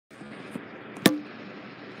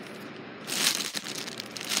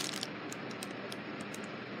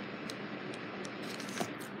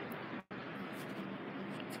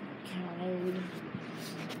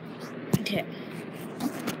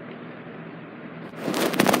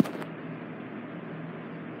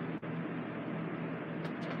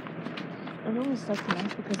I really stuck to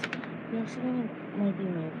this because we actually might be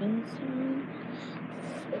moving soon.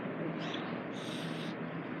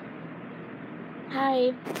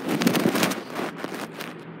 Hi.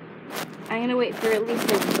 I'm gonna wait for at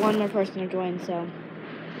least like one more person to join, so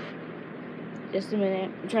just a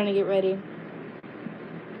minute. I'm trying to get ready.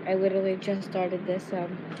 I literally just started this, so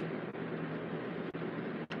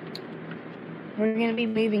we're gonna be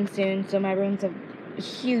moving soon, so my room's a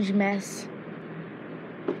huge mess.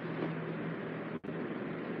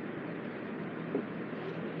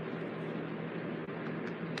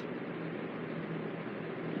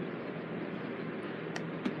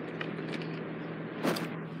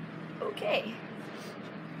 Okay.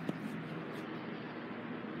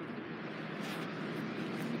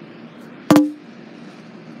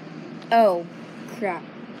 Oh, crap.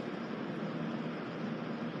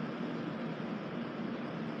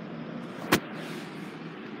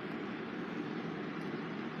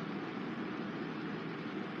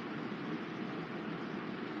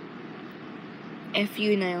 F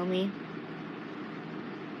you, Naomi.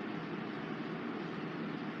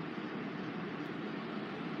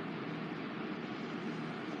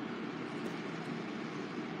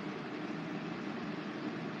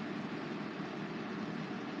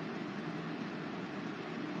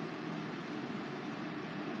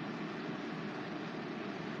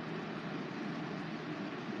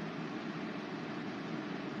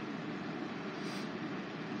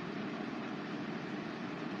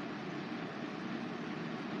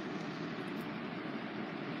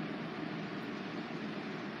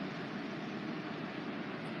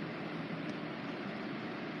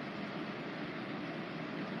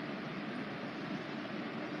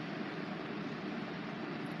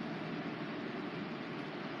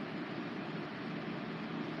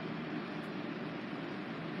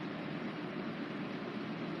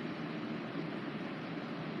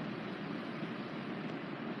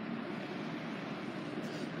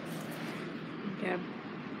 Okay.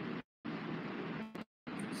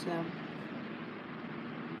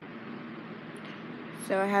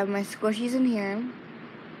 So I have my squishies in here,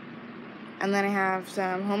 and then I have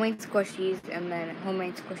some homemade squishies, and then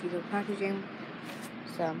homemade squishies with packaging.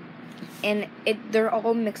 So, and they're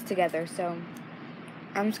all mixed together. So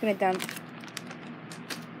I'm just gonna dump.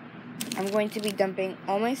 I'm going to be dumping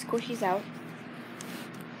all my squishies out.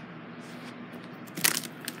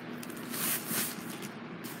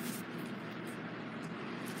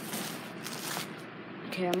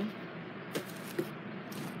 Okay.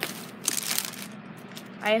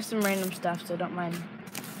 I have some random stuff, so don't mind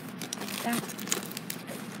that.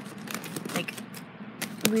 Like,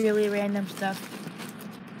 really random stuff.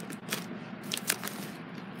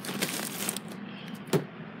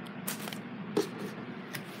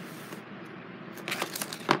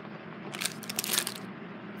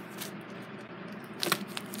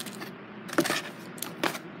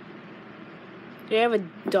 Do you have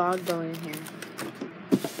a dog going in here?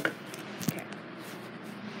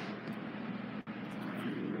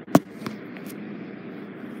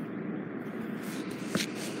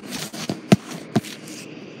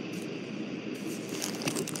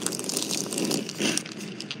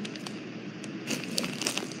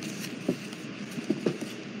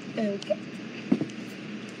 Okay.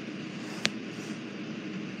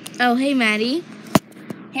 Oh, hey, Maddie.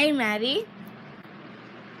 Hey, Maddie.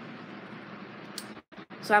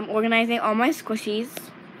 So I'm organizing all my squishies.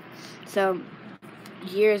 So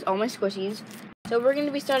here's all my squishies. So we're going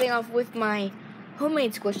to be starting off with my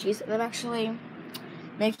homemade squishies. I'm actually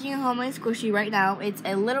making a homemade squishy right now. It's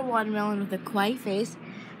a little watermelon with a kawaii face.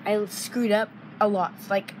 I screwed up a lot.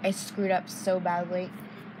 Like, I screwed up so badly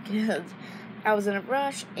because I was in a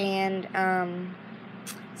rush, and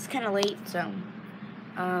it's kind of late, so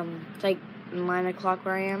it's like 9 o'clock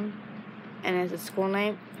where I am, and it's a school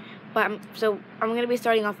night. But I'm going to be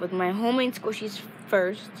starting off with my homemade squishies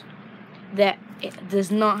first, that it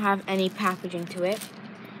does not have any packaging to it.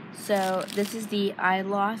 So this is the I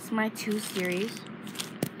Lost My 2 series.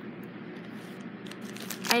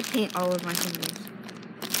 I paint all of my fingers.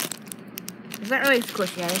 It's not really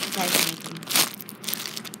squishy, I just decided to make them.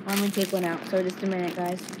 I'm going to take one out, so just a minute,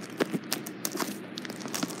 guys.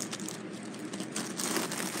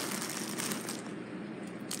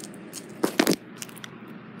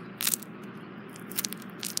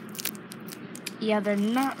 Yeah, they're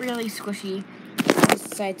not really squishy. I just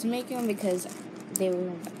decided to make them because they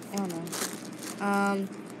were, I don't know.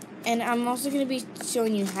 And I'm also going to be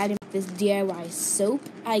showing you how to make this DIY soap,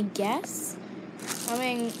 I guess. I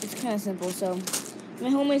mean, it's kind of simple. So my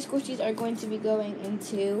homemade squishies are going to be going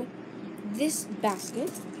into this basket.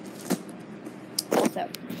 So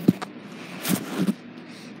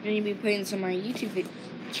going to be putting this on my YouTube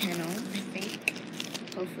channel, I think,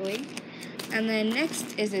 hopefully. And then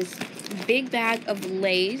next is this big bag of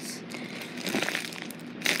Lay's.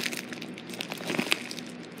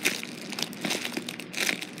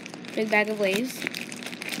 Big bag of Lay's.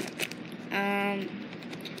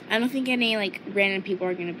 I don't think any like random people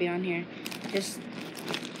are gonna be on here. Just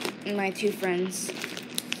my 2 friends.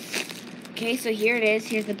 Okay, so here it is.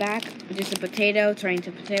 Here's the back. Just a potato, turning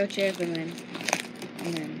to potato chip, and then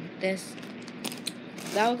this.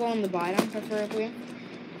 That'll go on the bottom, preferably.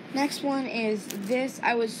 Next one is this.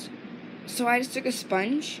 I just took a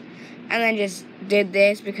sponge and then just did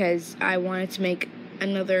this because I wanted to make a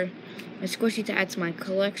squishy to add to my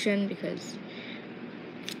collection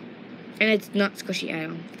and it's not squishy at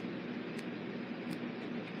all.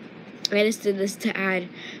 I just did this to add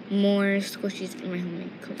more squishies in my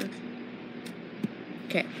homemade collection.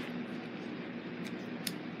 Okay.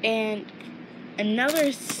 And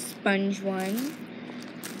another sponge one.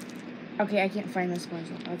 Okay, I can't find the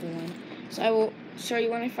sponge other one. So I will show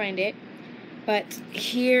you when I find it. But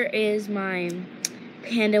here is my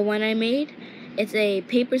panda one I made. It's a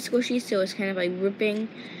paper squishy, so it's kind of like ripping.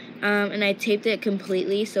 And I taped it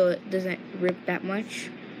completely so it doesn't rip that much.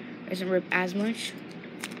 It doesn't rip as much.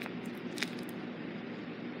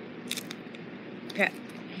 Okay.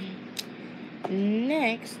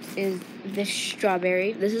 Next is this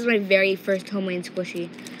strawberry. This is my very first homemade squishy.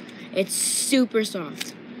 It's super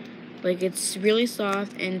soft. Like, it's really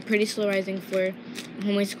soft and pretty slow rising for a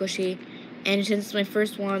homemade squishy. And since it's my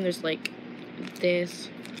first one, there's like this.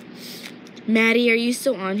 Maddie, are you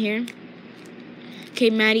still on here? Okay,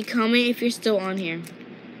 Maddie, comment if you're still on here.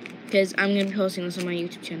 Because I'm going to be posting this on my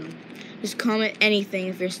YouTube channel. Just comment anything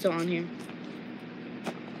if you're still on here.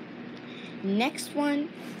 Next one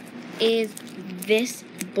is this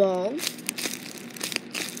ball.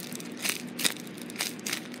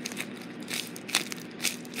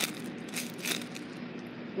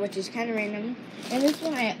 Which is kind of random. And this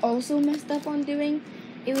one I also messed up on doing.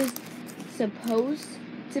 It was supposed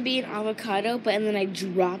to be an avocado, but then I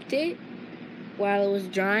dropped it while it was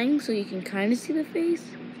drying, so you can kind of see the face.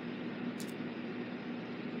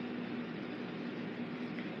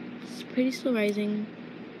 It's pretty slow rising.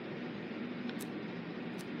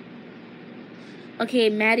 Okay,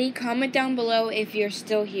 Maddie, comment down below if you're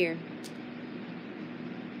still here.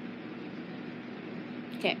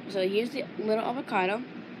 Okay, so here's the little avocado.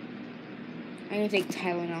 I'm gonna take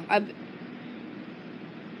Tylenol.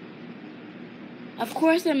 Of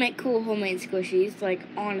course I make cool homemade squishies, like,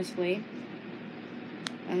 honestly.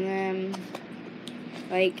 And then,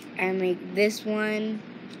 like, I make this one,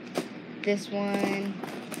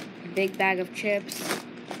 big bag of chips.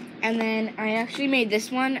 And then I actually made this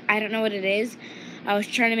one. I don't know what it is. I was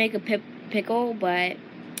trying to make a pickle, but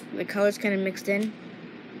the colors kind of mixed in.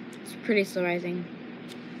 It's pretty slow rising.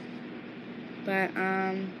 But,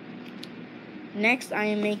 next I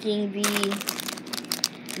am making the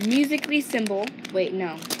musically symbol. Wait,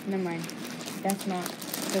 no, never mind. That's not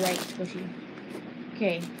the right squishy.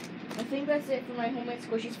 Okay, I think that's it for my homemade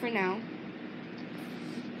squishies for now.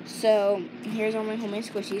 So, here's all my homemade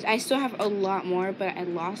squishies. I still have a lot more, but I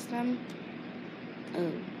lost them.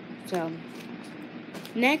 Oh, so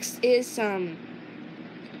next is some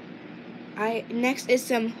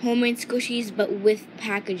homemade squishies, but with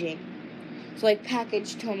packaging. So, like,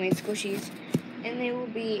 packaged homemade squishies, and they will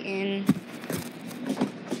be in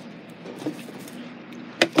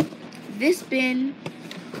this bin,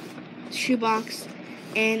 shoebox,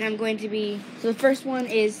 and I'm going to be, so the first one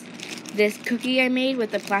is this cookie I made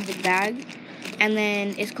with a plastic bag, and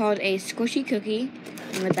then it's called a squishy cookie.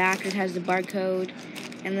 In the back it has the barcode,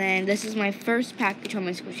 and then this is my first package on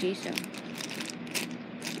my squishy, so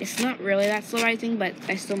it's not really that slow rising, but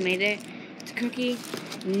I still made it. It's a cookie.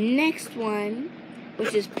 Next one,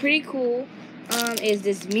 which is pretty cool, is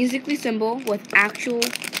this musically symbol with actual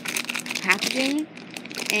packaging.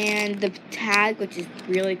 And the tag, which is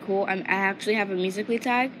really cool. I actually have a musically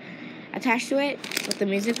tag attached to it with the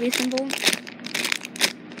musically symbol.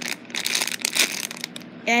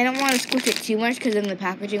 And I don't want to squish it too much because then the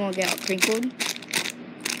packaging will get all crinkled.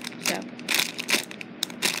 So,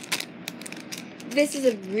 this is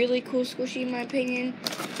a really cool squishy in my opinion.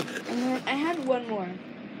 And then I had one more,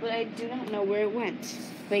 but I do not know where it went.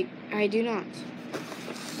 Like, I do not.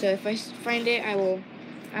 So if I find it, I will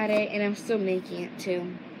add it, and I'm still making it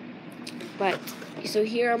too. But, so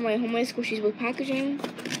here are my homemade squishies with packaging.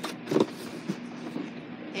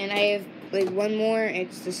 And I have, like, one more.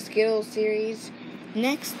 It's the Skittles series.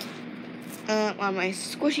 Next, are my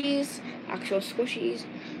squishies, actual squishies.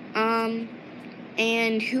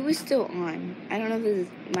 And who is still on? I don't know if this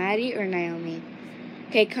is Maddie or Naomi.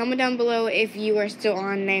 Okay, comment down below if you are still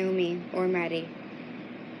on Naomi or Maddie.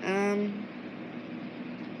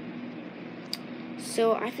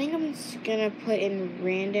 So I think I'm just gonna put in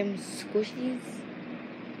random squishies.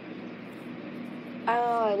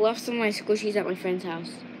 Oh, I left some of my squishies at my friend's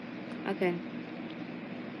house. Okay.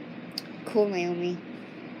 Cool, Naomi.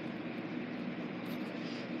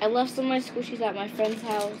 I left some of my squishies at my friend's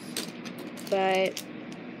house, but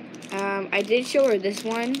I did show her this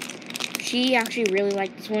one. She actually really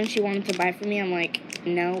liked this one. She wanted to buy for me. I'm like,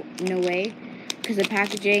 no way. Because the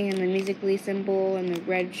packaging and the Musical.ly symbol and the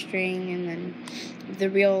red string and then the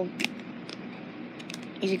real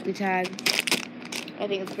Musical.ly tag. I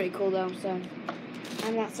think it's pretty cool though, so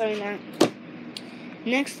I'm not selling that.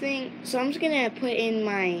 Next thing, so I'm just going to put in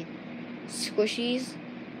my squishies.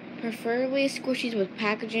 Preferably squishies with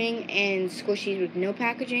packaging and squishies with no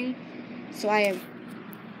packaging. So I have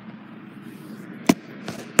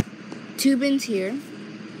 2 bins here.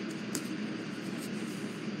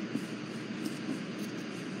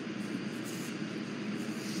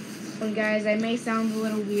 And guys, I may sound a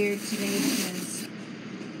little weird today because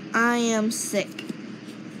I am sick.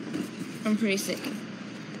 I'm pretty sick.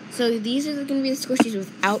 So these are going to be the squishies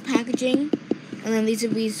without packaging, and then these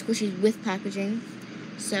will be squishies with packaging.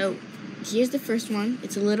 So here's the first one.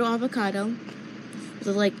 It's a little avocado. It's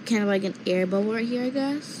like kind of like an air bubble right here, I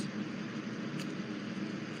guess.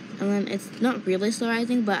 And then it's not really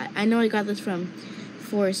solarizing, but I know I got this for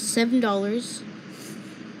 $7.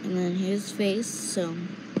 And then here's his face. So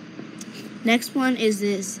next one is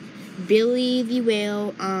this Billy the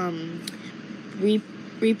Whale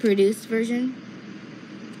reproduced version.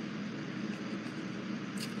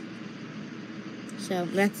 So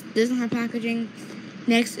that doesn't have packaging.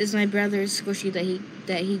 Next is my brother's squishy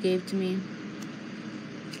that he gave to me.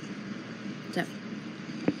 So,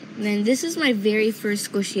 and then this is my very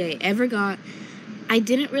first squishy I ever got. I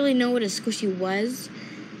didn't really know what a squishy was,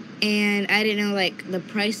 and I didn't know like the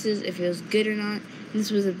prices, if it was good or not. This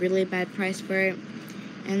was a really bad price for it.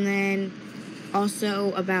 And then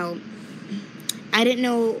also I didn't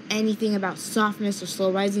know anything about softness or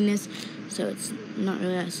slow risingness, so it's not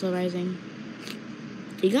really that slow rising.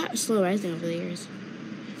 It got slow rising over the years.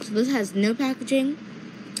 So this has no packaging.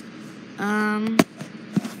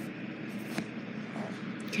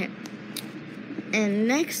 Okay. And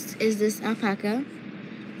next is this alpaca.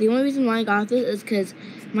 The only reason why I got this is because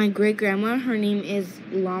my great grandma, her name is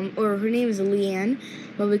Leanne,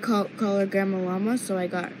 but we call her Grandma Llama, so I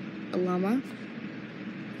got a llama.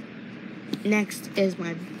 Next is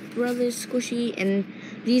my brother's squishy, and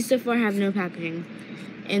these so far have no packaging.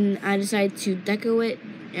 And I decided to deco it,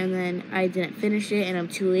 and then I didn't finish it, and I'm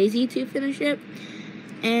too lazy to finish it.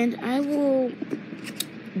 And I will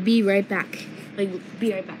be right back.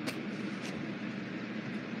 Be right back.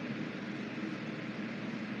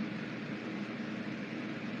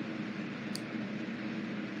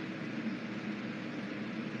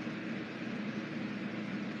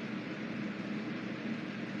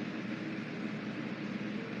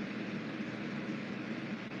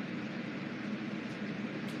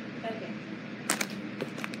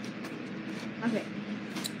 Okay.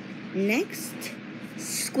 Next,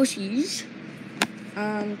 squishies.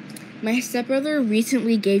 My stepbrother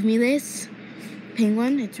recently gave me this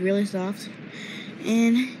penguin. It's really soft.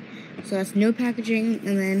 And so that's no packaging.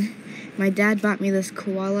 And then my dad bought me this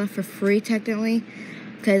koala for free, technically,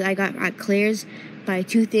 because I got at Claire's, buy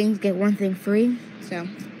 2 things, get 1 thing free. So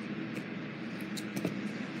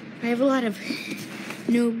I have a lot of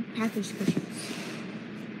no package squishies.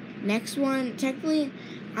 Next one, technically,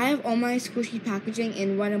 I have all my squishy packaging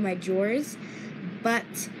in one of my drawers,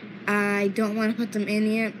 but I don't want to put them in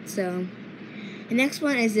yet. So the next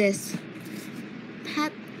one is this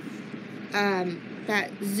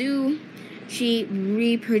that Zoo she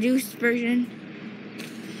reproduced version.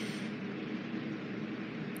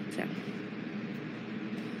 So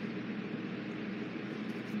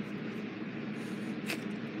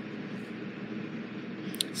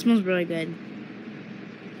it smells really good.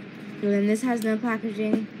 And then this has no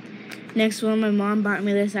packaging. Next one, my mom bought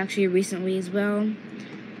me this actually recently as well.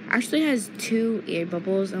 Actually has 2 air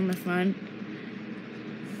bubbles on the front.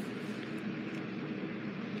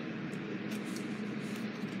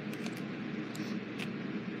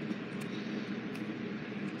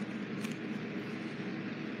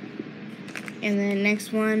 And then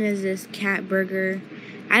next one is this cat burger.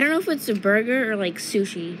 I don't know if it's a burger or like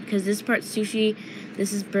sushi, because this part's sushi,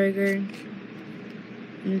 this is burger.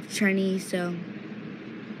 And Chinese, so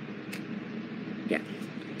yeah.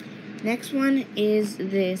 Next one is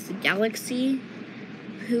this galaxy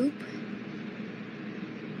poop.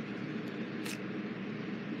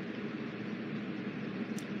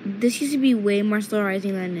 this used to be way more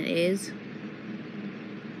slow-rising than it is.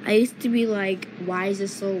 I used to be like, why is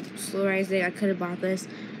this so slow-rising? I could have bought this.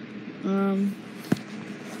 So.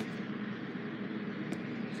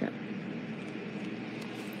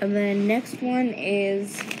 And then next one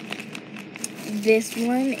is this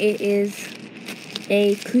one. It is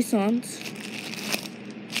a croissant.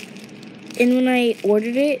 And when I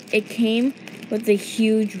ordered it, it came with a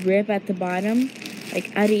huge rip at the bottom.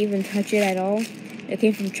 Like, I didn't even touch it at all. It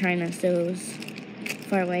came from China, so it was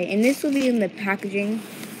far away. And this will be in the packaging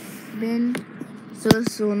bin. So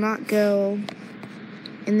this will not go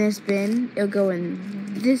in this bin. It'll go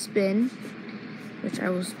in this bin, which I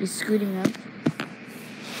will be scooting up.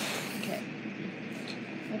 Okay.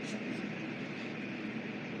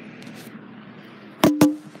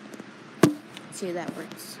 Let's see if that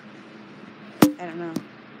works. I don't know.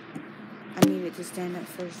 I need it to stand up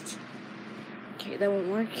first. Okay, that won't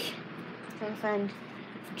work. I'm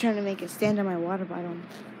trying to make it stand on my water bottle.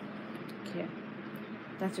 Okay,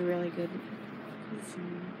 that's a really good.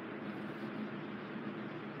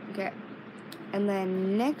 Okay, and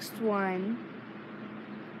then next one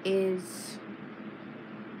is.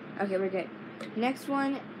 Okay, we're good. Next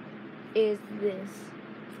one is this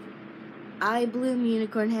Eye Bloom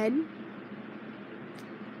unicorn head,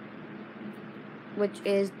 which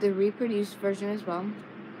is the reproduced version as well.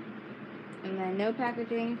 And then no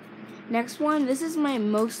packaging. Next one, this is my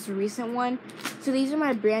most recent one. So these are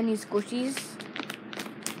my brand new squishies.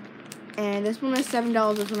 And this one is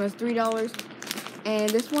 $7, this one is $3. And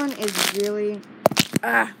this one is really,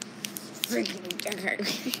 freaking, okay.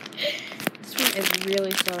 This one is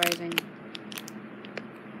really slow rising.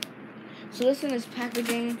 So this one is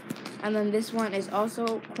packaging. And then this one is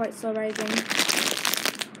also quite slow rising.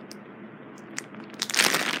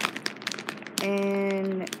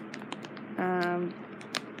 And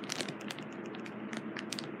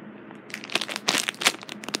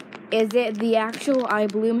is it the actual Eye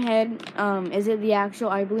Bloom head? Is it the actual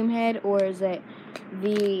Eye Bloom head, or is it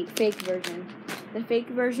the fake version? The fake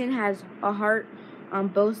version has a heart on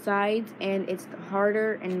both sides, and it's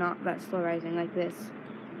harder and not that slow rising like this.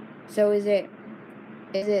 So is it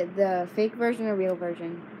the fake version or real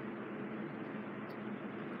version?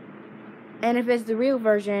 And if it's the real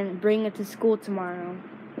version, bring it to school tomorrow.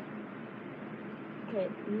 Okay,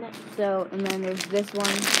 next. So, and then there's this one.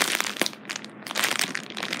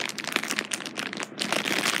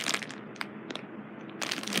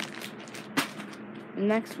 The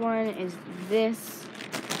next one is this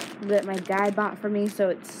that my dad bought for me, so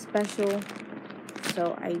it's special.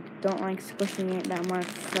 So I don't like squishing it that much,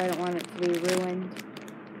 so I don't want it to be ruined.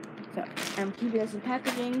 So I'm keeping this in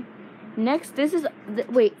packaging. Next, this is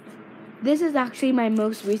this is actually my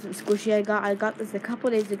most recent squishy I got. I got this a couple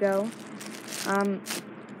days ago.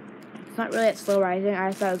 It's not really that slow rising.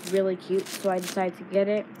 I thought it was really cute, so I decided to get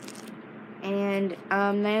it. And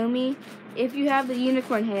Naomi, if you have the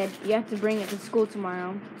unicorn head, you have to bring it to school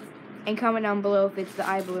tomorrow. And comment down below if it's the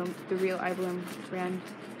Eye Bloom, the real Eye Bloom brand.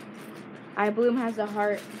 Eye Bloom has a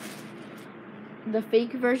heart. The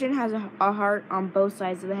fake version has a heart on both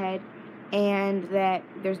sides of the head, and that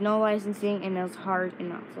there's no licensing, and it's hard and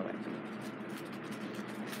not slow rising.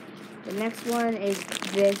 The next one is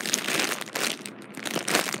this.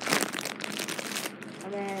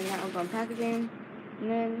 And then that will go in packaging. And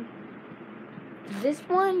then this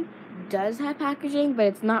one does have packaging, but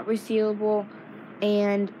it's not resealable,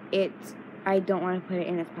 and I don't want to put it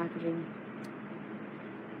in its packaging.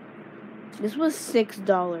 This was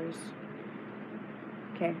 $6.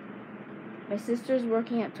 Okay. My sister's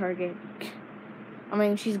working at Target. I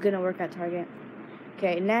mean, she's gonna work at Target.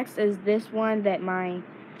 Okay, next is this one that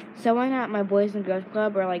someone at my Boys and Girls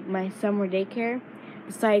Club, or like my summer daycare,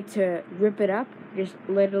 decided to rip it up. Just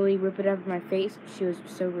literally rip it up in my face. She was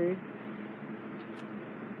so rude.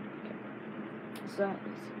 Okay. So,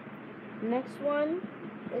 next one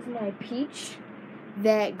is my peach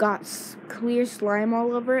that got clear slime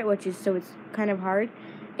all over it, so it's kind of hard.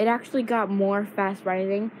 It actually got more fast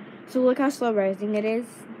rising. So look how slow rising it is.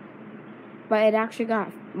 But it actually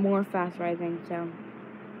got more fast rising, so.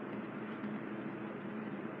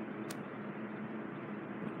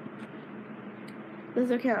 This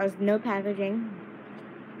will count as no packaging.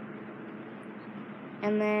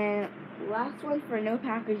 And then last one for no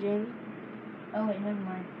packaging. Oh wait, never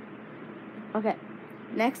mind. Okay.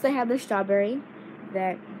 Next I have the strawberry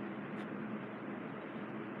that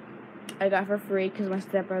I got for free because my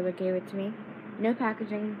stepbrother gave it to me. No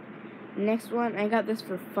packaging. Next one, I got this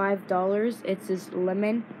for $5. It's this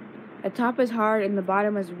lemon. The top is hard and the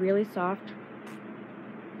bottom is really soft.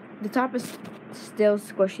 The top is still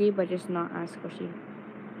squishy, but just not as squishy.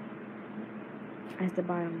 as the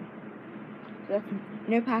bottom. So that's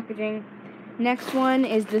no packaging. Next one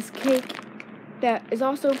is this cake that is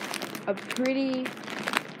also a pretty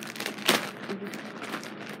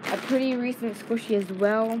recent squishy as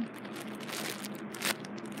well.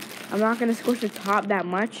 I'm not going to squish the top that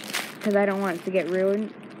much because I don't want it to get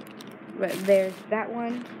ruined. But there's that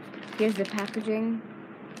one. Here's the packaging.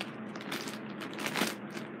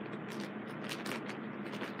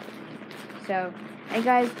 So, and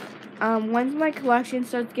guys, once my collection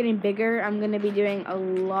starts getting bigger, I'm going to be doing a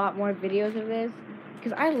lot more videos of this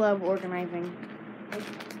because I love organizing. Like,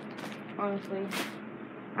 honestly.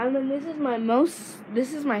 And then this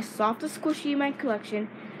is my softest squishy in my collection,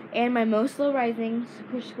 and my most slow rising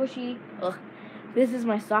squishy. This is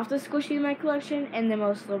my softest squishy in my collection, and the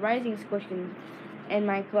most slow rising squishy in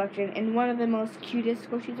my collection, and one of the most cutest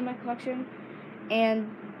squishies in my collection, and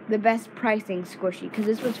the best pricing squishy, because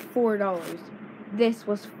this was $4. This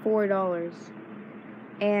was $4,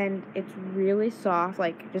 and it's really soft.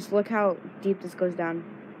 Like, just look how deep this goes down.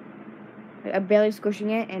 Like, I'm barely squishing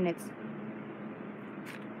it, and it's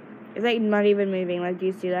like not even moving. Like, do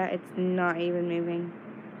you see that? It's not even moving.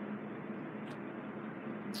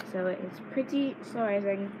 So it's pretty slow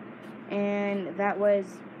rising, and that was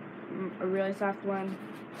a really soft one.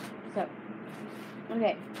 So,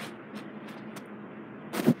 okay.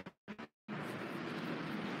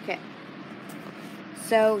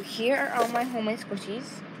 So here are all my homemade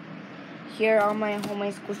squishies. Here are all my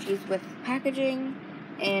homemade squishies with packaging,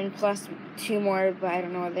 and plus 2 more, but I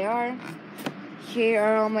don't know what they are. Here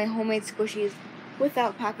are all my homemade squishies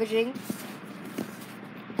without packaging.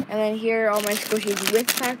 And then here are all my squishies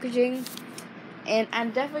with packaging. And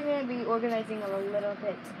I'm definitely going to be organizing a little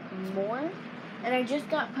bit more. And I just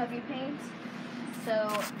got puppy paint, so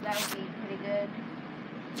that would be pretty good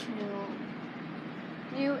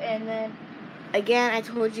to do. And then, again, I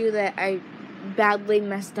told you that I badly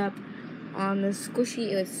messed up on the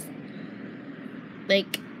squishy. It was,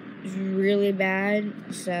 like, really bad,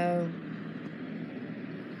 so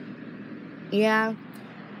yeah.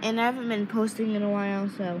 And I haven't been posting in a while,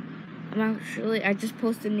 so I just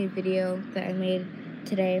posted a new video that I made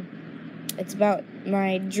today. It's about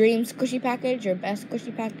my dream squishy package, or best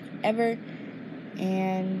squishy package ever.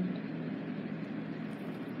 And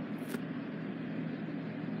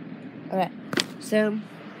okay, so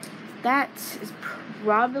that is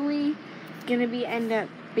probably gonna end up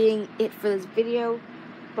being it for this video.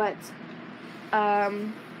 But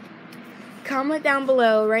comment down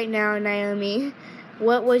below right now, Naomi,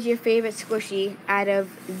 what was your favorite squishy out of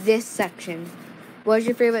this section? What was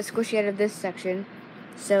your favorite squishy out of this section?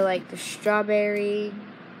 So, like, the strawberry,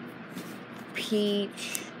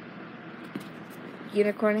 peach,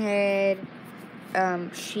 unicorn head,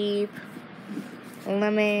 sheep,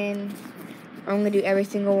 lemon. I'm gonna do every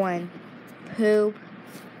single one. Poop,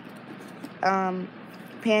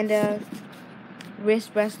 panda,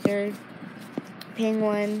 wrist buster,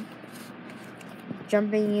 penguin,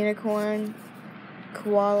 jumping unicorn,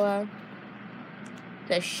 koala,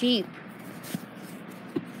 the sheep.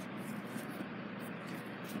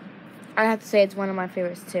 I have to say it's one of my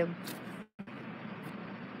favorites too.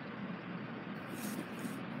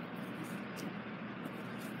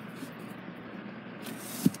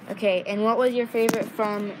 Okay, and what was your favorite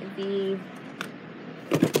from the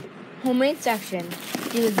homemade section?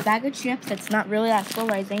 It was a bag of chips that's not really that slow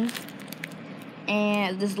rising,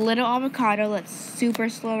 and this little avocado that's super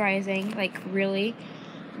slow rising, like really.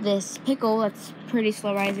 This pickle that's pretty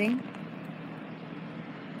slow rising.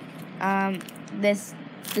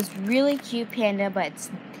 This really cute panda, but it's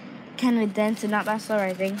kind of dense and not that slow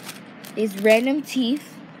rising. These random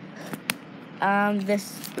teeth.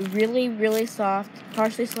 This really, really soft,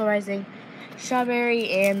 partially slow rising strawberry,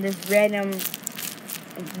 and this random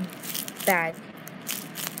bag.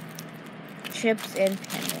 Chips and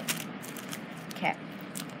panda. Okay.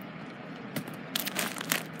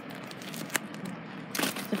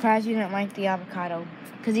 Surprised you didn't like the avocado.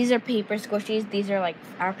 Because these are paper squishies. These are like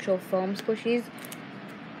actual foam squishies.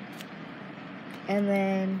 And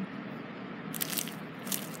then,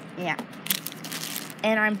 yeah.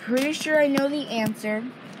 And I'm pretty sure I know the answer.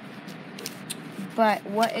 But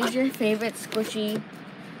what is your favorite squishy?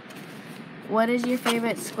 What is your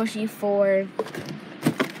favorite squishy for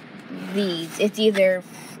these? It's either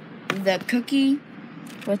the cookie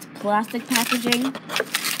with plastic packaging.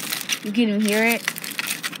 You can even hear it.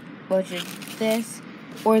 Which is this.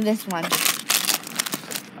 Or this one.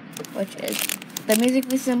 Which is the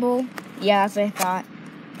musically symbol. Yeah, that's what I thought.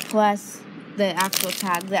 Plus the actual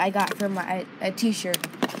tag that I got from a t-shirt.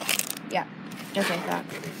 Yeah, that's what I thought.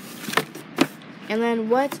 And then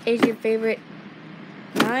what is your favorite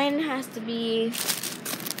Mine has to be,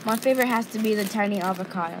 my favorite has to be the tiny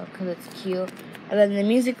avocado because it's cute. And then the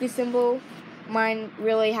musically symbol, mine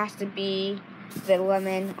really has to be the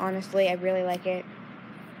lemon. Honestly, I really like it.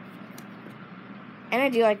 And I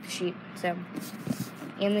do like the sheep, so.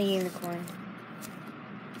 And the unicorn.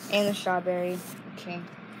 And the strawberry. Okay.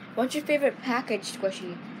 What's your favorite packaged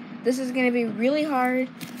squishy? This is going to be really hard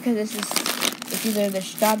because it's either the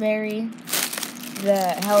strawberry,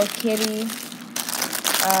 the Hello Kitty,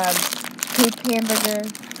 poop hamburger,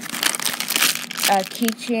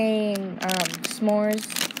 keychain, s'mores,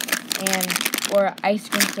 or ice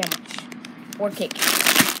cream sandwich, or cake.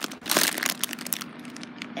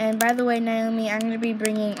 And by the way, Naomi, I'm going to be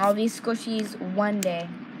bringing all these squishies one day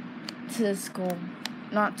to the school.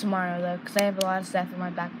 Not tomorrow, though, because I have a lot of stuff in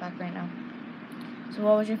my backpack right now. So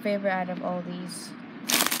what was your favorite out of all these?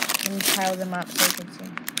 Let me pile them up so you can see.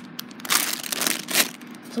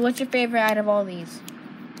 So what's your favorite out of all these?